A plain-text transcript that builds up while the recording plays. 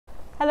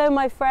Hello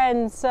my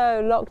friends,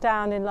 so locked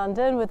down in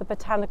London with a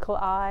botanical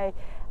eye,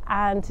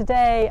 and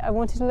today I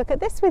wanted to look at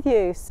this with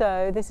you.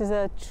 So this is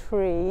a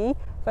tree,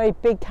 very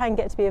big, can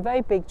get to be a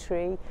very big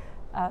tree,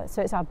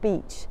 so it's our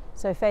beech,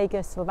 so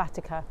Fagus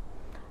sylvatica.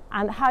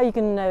 And how you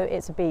can know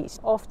it's a beech?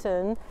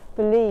 Often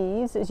the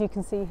leaves, as you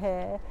can see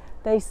here,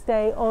 they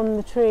stay on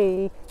the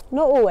tree,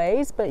 not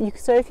always, but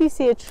so if you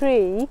see a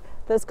tree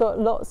that's got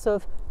lots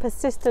of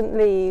persistent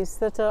leaves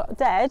that are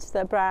dead,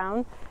 they're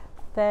brown,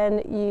 then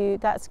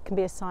that can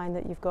be a sign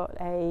that you've got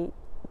a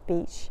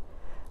beech.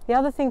 The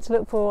other thing to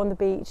look for on the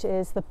beech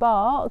is the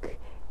bark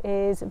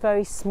is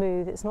very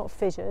smooth, it's not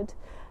fissured.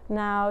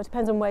 Now it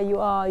depends on where you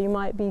are, you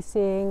might be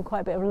seeing quite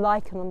a bit of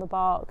lichen on the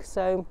bark,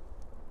 so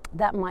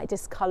that might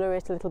discolour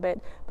it a little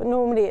bit, but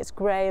normally it's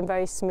grey and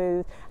very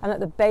smooth, and at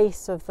the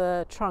base of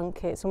the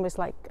trunk it's almost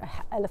like an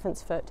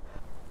elephant's foot.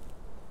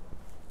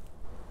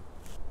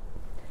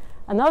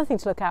 Another thing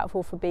to look out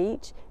for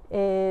beech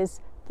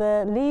is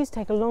the leaves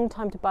take a long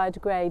time to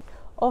biodegrade.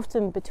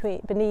 Often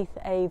beneath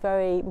a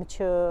very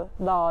mature,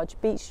 large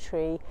beech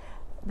tree,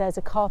 there's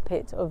a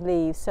carpet of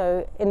leaves.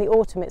 So in the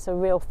autumn, it's a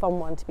real fun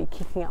one to be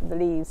kicking up the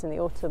leaves in the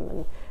autumn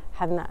and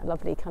having that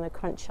lovely kind of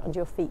crunch under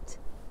your feet.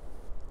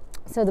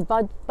 So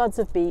the buds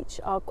of beech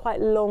are quite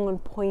long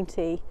and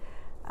pointy,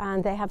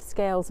 and they have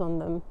scales on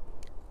them.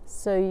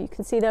 So you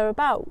can see they're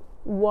about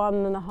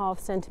 1.5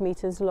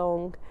 centimetres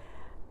long,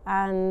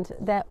 and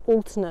they're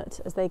alternate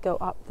as they go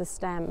up the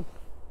stem.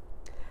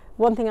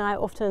 One thing I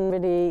often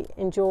really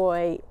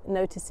enjoy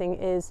noticing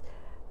is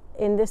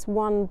in this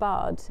one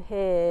bud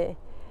here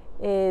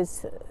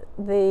is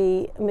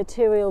the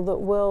material that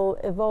will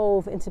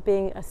evolve into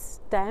being a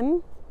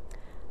stem,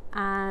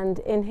 and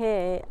in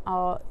here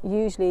are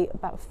usually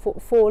about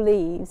four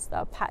leaves that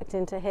are packed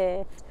into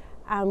here,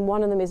 and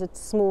one of them is a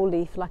small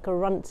leaf like a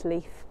runt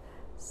leaf,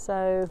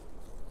 so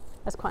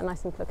that's quite a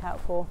nice thing to look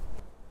out for.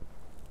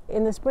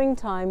 In the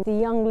springtime, the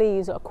young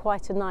leaves are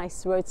quite a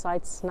nice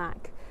roadside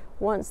snack.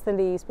 Once the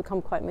leaves become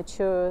quite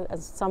mature,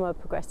 as summer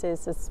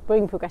progresses, as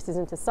spring progresses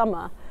into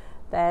summer,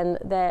 then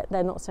they're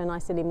not so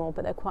nice anymore,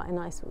 but they're quite a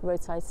nice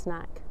roadside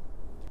snack.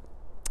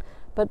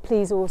 But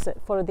please also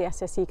follow the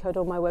SSE code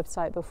on my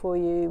website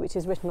which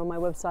is written on my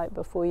website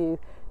before you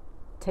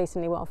taste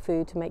any wild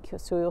food, to make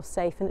sure you're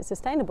safe and it's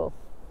sustainable.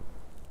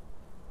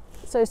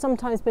 So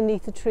sometimes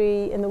beneath the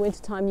tree in the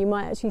wintertime you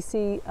might actually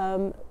see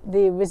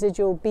the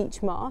residual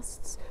beech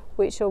masts,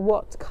 which are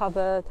what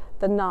cover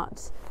the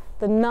nut.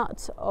 The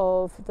nut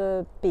of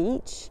the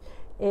beech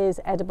is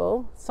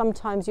edible.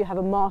 Sometimes you have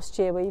a mast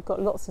year where you've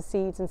got lots of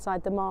seeds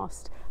inside the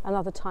mast, and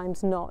other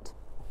times not.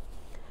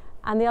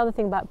 And the other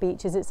thing about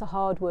beech is it's a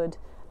hardwood,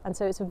 and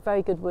so it's a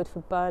very good wood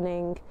for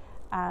burning,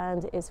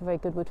 and it's a very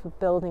good wood for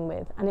building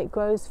with, and it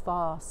grows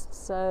fast,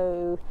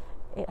 so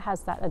it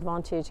has that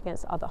advantage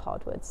against other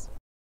hardwoods.